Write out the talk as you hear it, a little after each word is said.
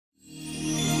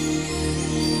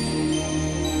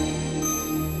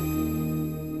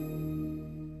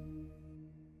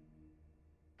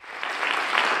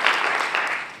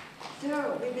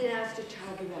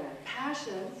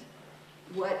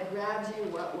What grabs you,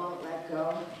 what won't let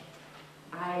go?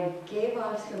 I gave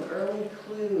off some early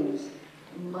clues.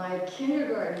 My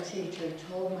kindergarten teacher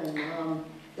told my mom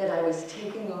that I was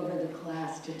taking over the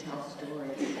class to tell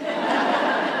stories.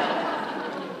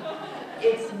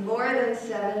 It's more than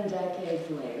 7 decades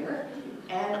later,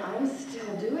 and I'm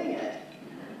still doing it.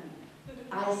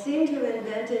 I seem to have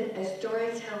invented a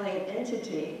storytelling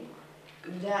entity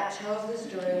that tells the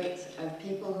stories of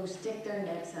people who stick their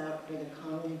necks out for the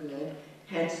common good,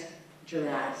 hence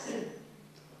giraffes.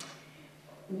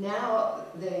 Now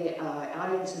the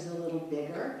audience is a little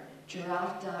bigger.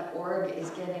 Giraffe.org is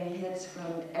getting hits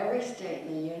from every state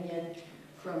in the Union,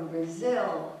 from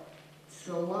Brazil,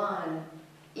 Ceylon,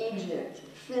 Egypt,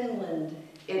 Finland.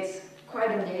 It's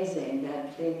quite amazing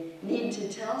that the need to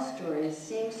tell stories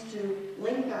seems to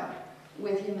link up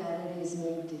with humanity's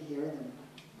need to hear them.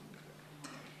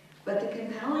 But the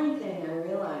compelling thing I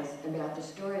realized about the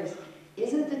stories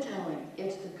isn't the telling,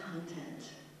 it's the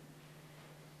content.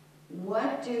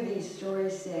 What do these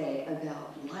stories say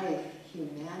about life,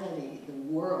 humanity, the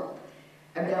world,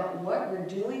 about what we're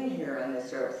doing here on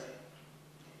this earth?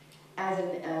 As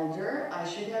an elder, I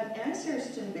should have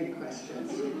answers to big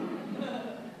questions.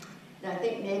 And I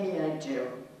think maybe I do.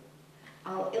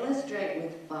 I'll illustrate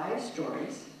with 5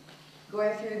 stories,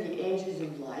 going through the ages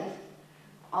of life,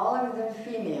 all of them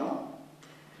female,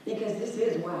 because this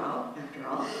is wow, after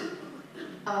all.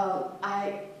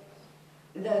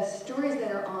 The stories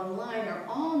that are online are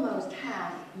almost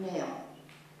half male.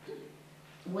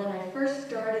 When I first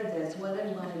started this, one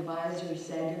of my advisors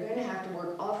said, you're going to have to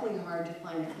work awfully hard to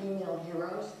find female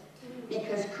heroes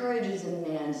because courage is a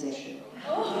man's issue.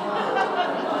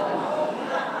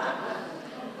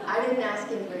 I didn't ask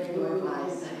him for any more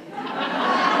advice.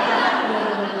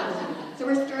 So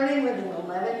we're starting with an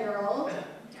 11-year-old.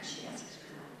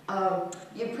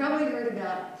 You've probably heard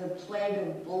about the plague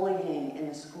of bullying in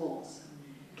the schools.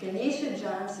 Kenesha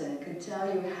Johnson could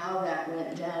tell you how that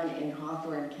went down in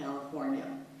Hawthorne, California.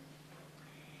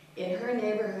 In her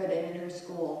neighborhood and in her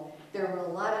school, there were a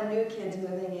lot of new kids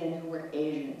moving in who were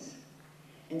Asians.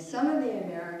 And some of the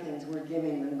Americans were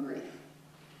giving them grief.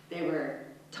 They were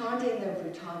taunting them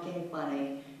for talking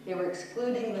funny. They were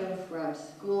excluding them from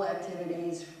school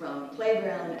activities, from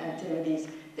playground activities.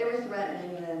 They were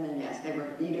threatening them, and yes, they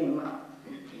were beating them up.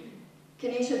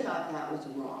 Kenesha thought that was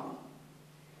wrong.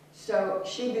 So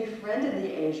she befriended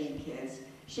the Asian kids.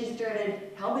 She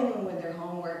started helping them with their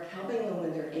homework, helping them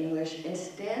with their English, and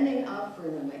standing up for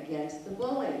them against the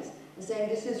bullies and saying,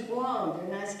 this is wrong,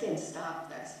 they're nice kids, stop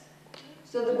this.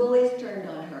 So the bullies turned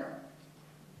on her.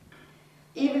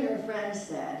 Even her friends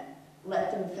said,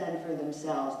 let them fend for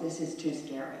themselves, this is too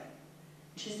scary.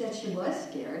 She said she was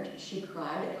scared. She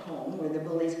cried at home where the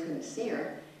bullies couldn't see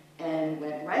her and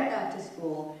went right back to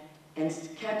school and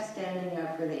kept standing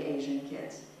up for the Asian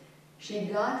kids. She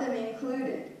got them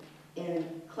included in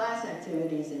class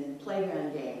activities and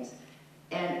playground games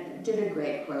and did a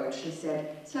great quote. She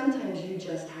said, sometimes you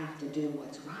just have to do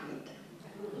what's right.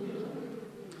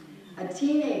 A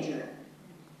teenager,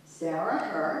 Sarah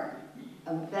Herr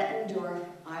of Bettendorf,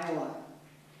 Iowa.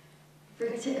 For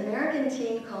American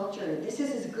teen culture, this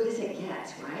is as good as it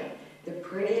gets, right? The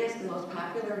prettiest, the most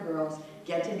popular girls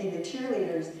get to be the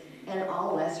cheerleaders, and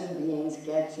all lesser beings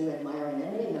get to admire and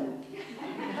envy them.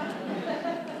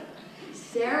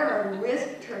 Sarah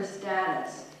risked her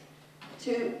status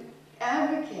to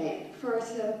advocate for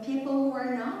some people who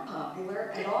are not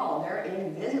popular at all. They're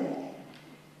invisible.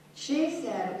 She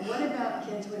said, what about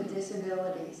kids with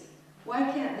disabilities?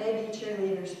 Why can't they be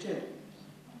cheerleaders too?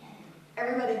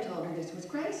 Everybody told her this was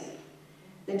crazy.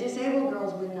 The disabled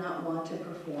girls would not want to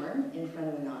perform in front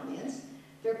of an audience.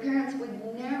 Their parents would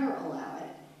never allow it,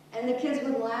 and the kids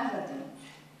would laugh at them.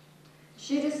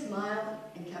 She just smiled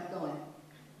and kept going.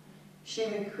 She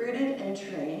recruited and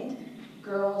trained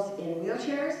girls in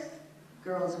wheelchairs,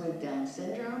 girls with Down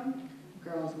syndrome,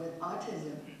 girls with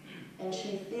autism, and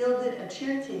she fielded a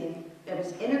cheer team that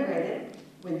was integrated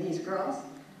with these girls.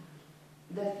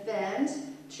 The fans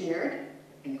cheered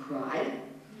and cried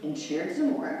and cheered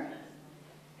some more.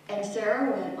 And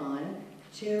Sarah went on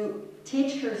to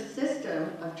teach her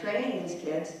system of training these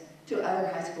kids to other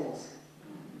high schools.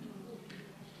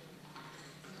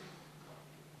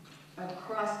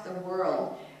 Across the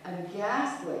world, a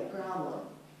ghastly problem.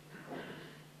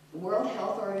 The World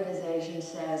Health Organization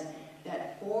says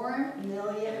that 4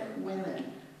 million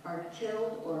women are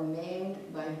killed or maimed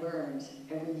by burns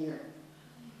every year.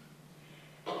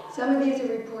 Some of these are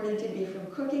reported to be from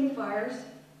cooking fires.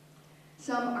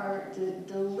 Some are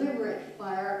deliberate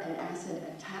fire and acid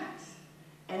attacks.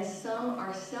 And some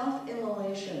are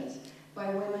self-immolations by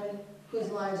women whose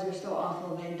lives are so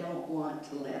awful they don't want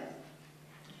to live.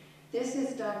 This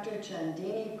is Dr.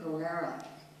 Chandini Pereira.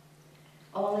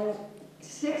 Only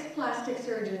 6 plastic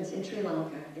surgeons in Sri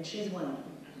Lanka, and she's one of them.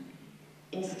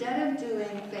 Instead of doing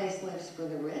facelifts for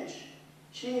the rich,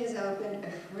 she has opened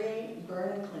a free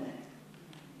burn clinic.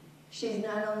 She's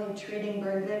not only treating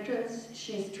burn victims,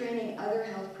 she's training other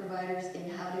health providers in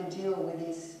how to deal with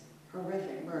these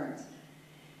horrific burns.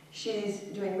 She's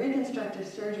doing reconstructive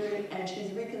surgery, and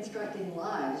she's reconstructing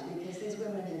lives because these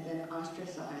women have been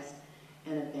ostracized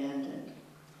and abandoned.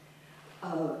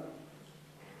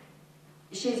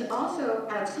 She's also,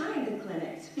 outside the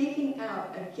clinic, speaking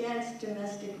out against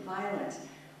domestic violence,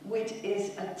 which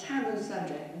is a taboo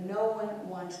subject. No one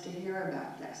wants to hear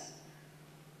about this.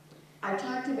 I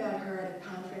talked about her at a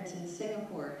conference in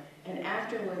Singapore, and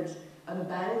afterwards, a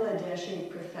Bangladeshi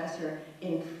professor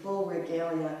in full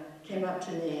regalia came up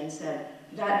to me and said,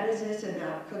 "That business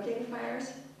about cooking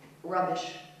fires,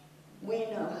 rubbish. We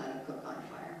know how to cook on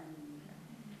fire."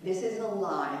 This is a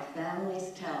lie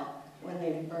families tell when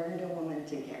they've burned a woman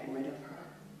to get rid of her.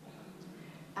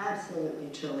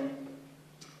 Absolutely chilling.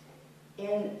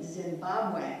 In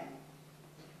Zimbabwe,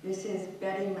 this is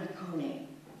Betty Makoni.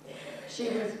 She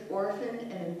was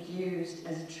orphaned and abused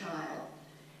as a child,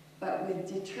 but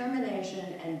with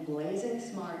determination and blazing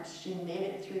smarts, she made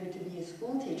it through to be a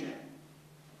school teacher.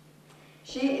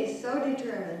 She is so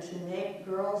determined to make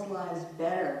girls' lives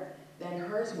better than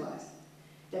hers was,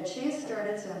 that she has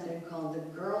started something called the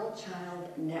Girl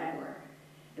Child Network.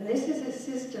 And this is a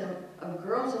system of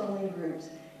girls-only groups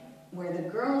where the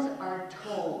girls are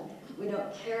told, we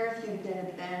don't care if you've been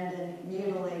abandoned,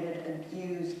 mutilated,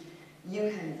 abused, you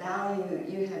have value,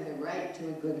 you have the right to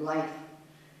a good life.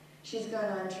 She's gone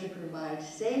on to provide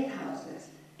safe houses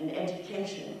and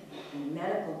education and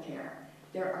medical care.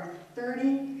 There are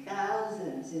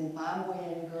 30,000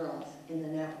 Zimbabwean girls in the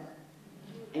network,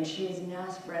 and she is now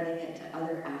spreading it to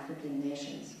other African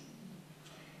nations.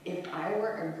 If I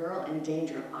were a girl in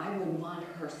danger, I would want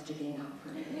her sticking up for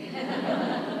me.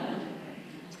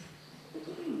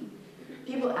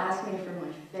 People ask me for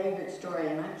my favorite story,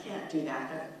 and I can't do that.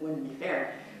 That wouldn't be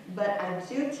fair. But I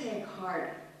do take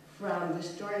heart from the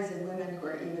stories of women who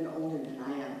are even older than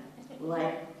I am,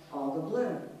 like Olga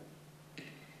Bloom.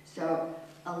 So,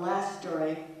 a last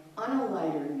story. On a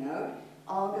lighter note,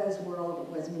 Olga's world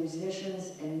was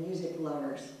musicians and music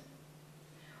lovers.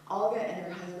 Olga and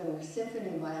her husband were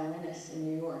symphony violinists in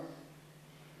New York.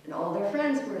 And all their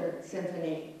friends were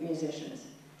symphony musicians.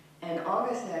 And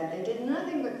Olga said they did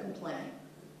nothing but complain.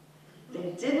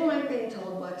 They didn't like being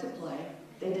told what to play.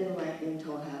 They didn't like being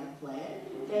told how to play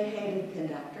it. They hated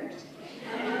conductors.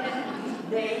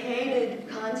 They hated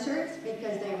concerts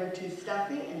because they were too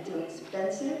stuffy and too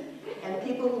expensive. And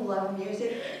people who loved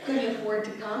music couldn't afford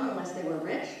to come unless they were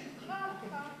rich.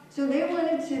 So they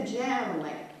wanted to jam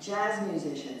like jazz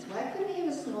musicians. Why couldn't he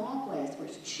have a small place where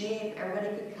it's cheap,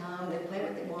 everybody could come, they play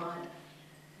what they want?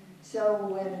 So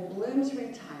when the Blooms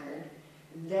retired,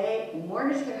 they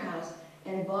mortgaged their house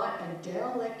and bought a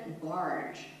derelict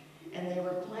barge. And they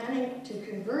were planning to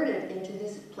convert it into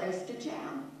this place to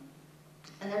jam.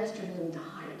 And then Mr. Bloom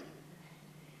died.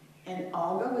 And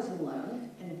Olga was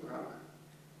alone and broke.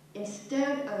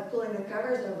 Instead of pulling the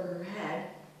covers over her head,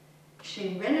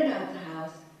 she rented out the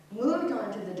house, moved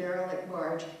onto the derelict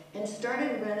barge, and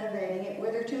started renovating it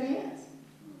with her 2 hands.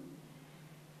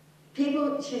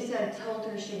 People, she said, told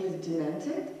her she was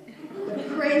demented, but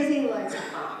crazy like a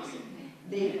fox.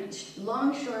 The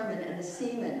longshoremen and the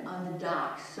seamen on the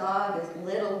dock saw this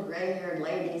little gray-haired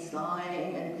lady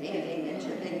sawing and painting and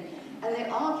chipping, and they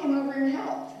all came over and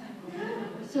helped.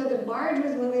 So the barge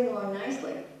was moving along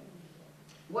nicely.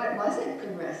 What wasn't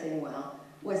progressing well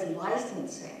was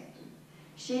licensing.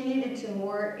 She needed to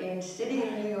moor in city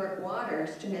of New York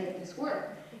waters to make this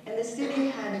work, and the city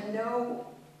had no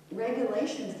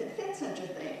regulations that fit such a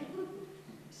thing.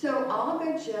 So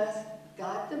Olga just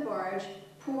got the barge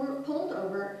pulled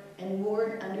over and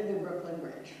moored under the Brooklyn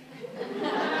Bridge.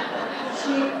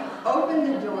 She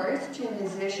opened the doors to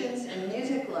musicians and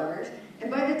music lovers, and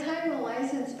by the time the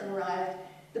license arrived,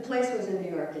 the place was a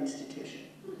New York institution.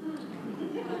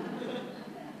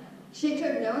 She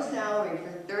took no salary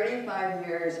for 35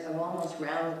 years of almost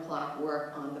round-the-clock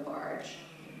work on the barge.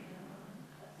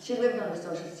 She lived on a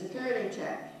Social Security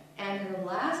check, and her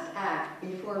last act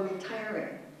before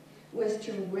retiring was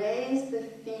to raise the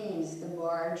fees the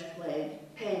barge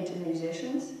paid to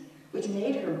musicians, which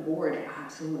made her board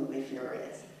absolutely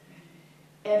furious.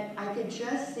 And I could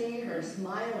just see her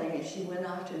smiling as she went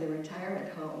off to the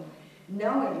retirement home,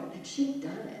 knowing that she'd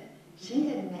done it. She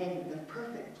had made the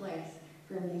perfect place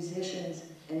for musicians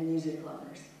and music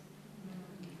lovers.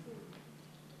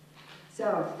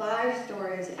 So 5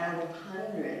 stories out of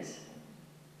hundreds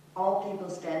all people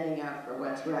standing up for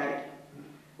what's right.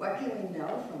 What can we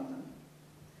know from them?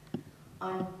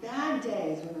 On bad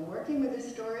days, when I'm working with the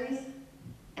stories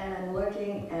and I'm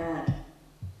looking at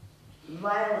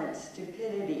violence,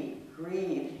 stupidity,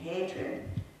 greed, hatred,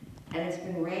 and it's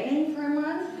been raining for a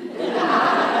month,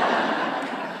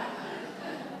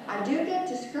 I do get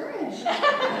discouraged.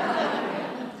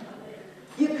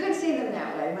 You could see them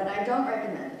that way, but I don't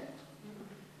recommend it.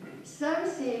 Some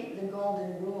see the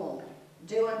golden rule,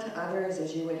 do unto others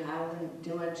as you would have them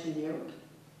do unto you.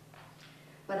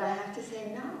 But I have to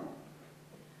say no.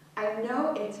 I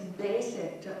know it's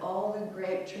basic to all the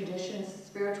great traditions,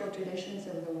 spiritual traditions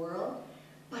of the world,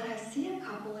 but I see a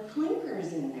couple of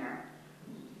clinkers in there.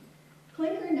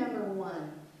 Clinker number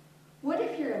one, what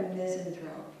if you're a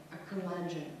misanthrope, a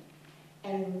curmudgeon,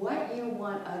 and what you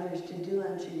want others to do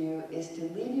unto you is to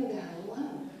leave you the hell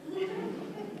alone?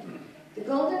 The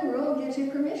golden rule gives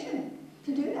you permission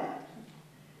to do that.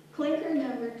 Clinker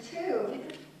number two,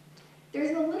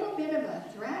 there's a little bit of a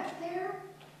threat there.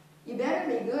 You better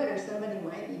be good or somebody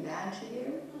might be bad to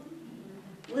you.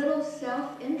 Little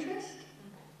self-interest.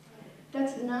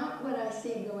 That's not what I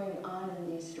see going on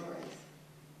in these stories.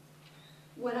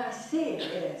 What I see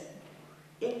is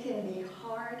it can be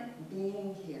hard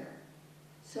being here,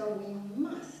 so we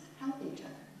must help each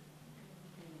other.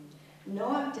 No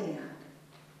opting out,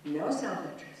 no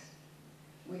self-interest.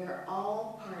 We are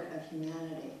all part of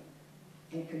humanity,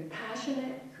 and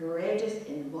compassionate, courageous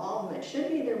involvement should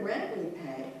be the rent we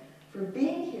pay for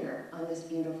being here on this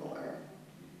beautiful earth,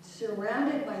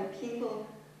 surrounded by people,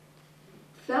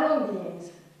 fellow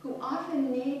beings, who often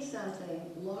need something,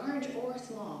 large or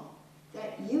small,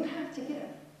 that you have to give.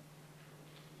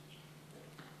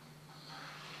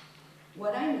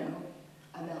 What I know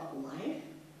about life,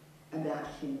 about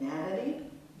humanity,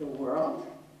 the world,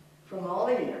 from all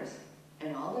the years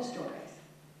and all the stories,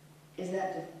 is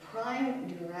that the prime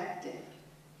directive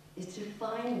is to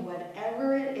find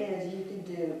whatever it is you can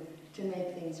do to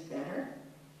make things better,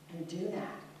 and do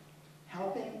that,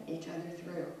 helping each other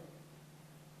through.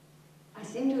 I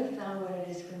seem to have found what it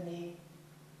is for me.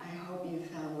 I hope you've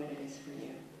found what it is for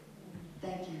you.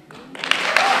 Thank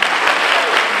you.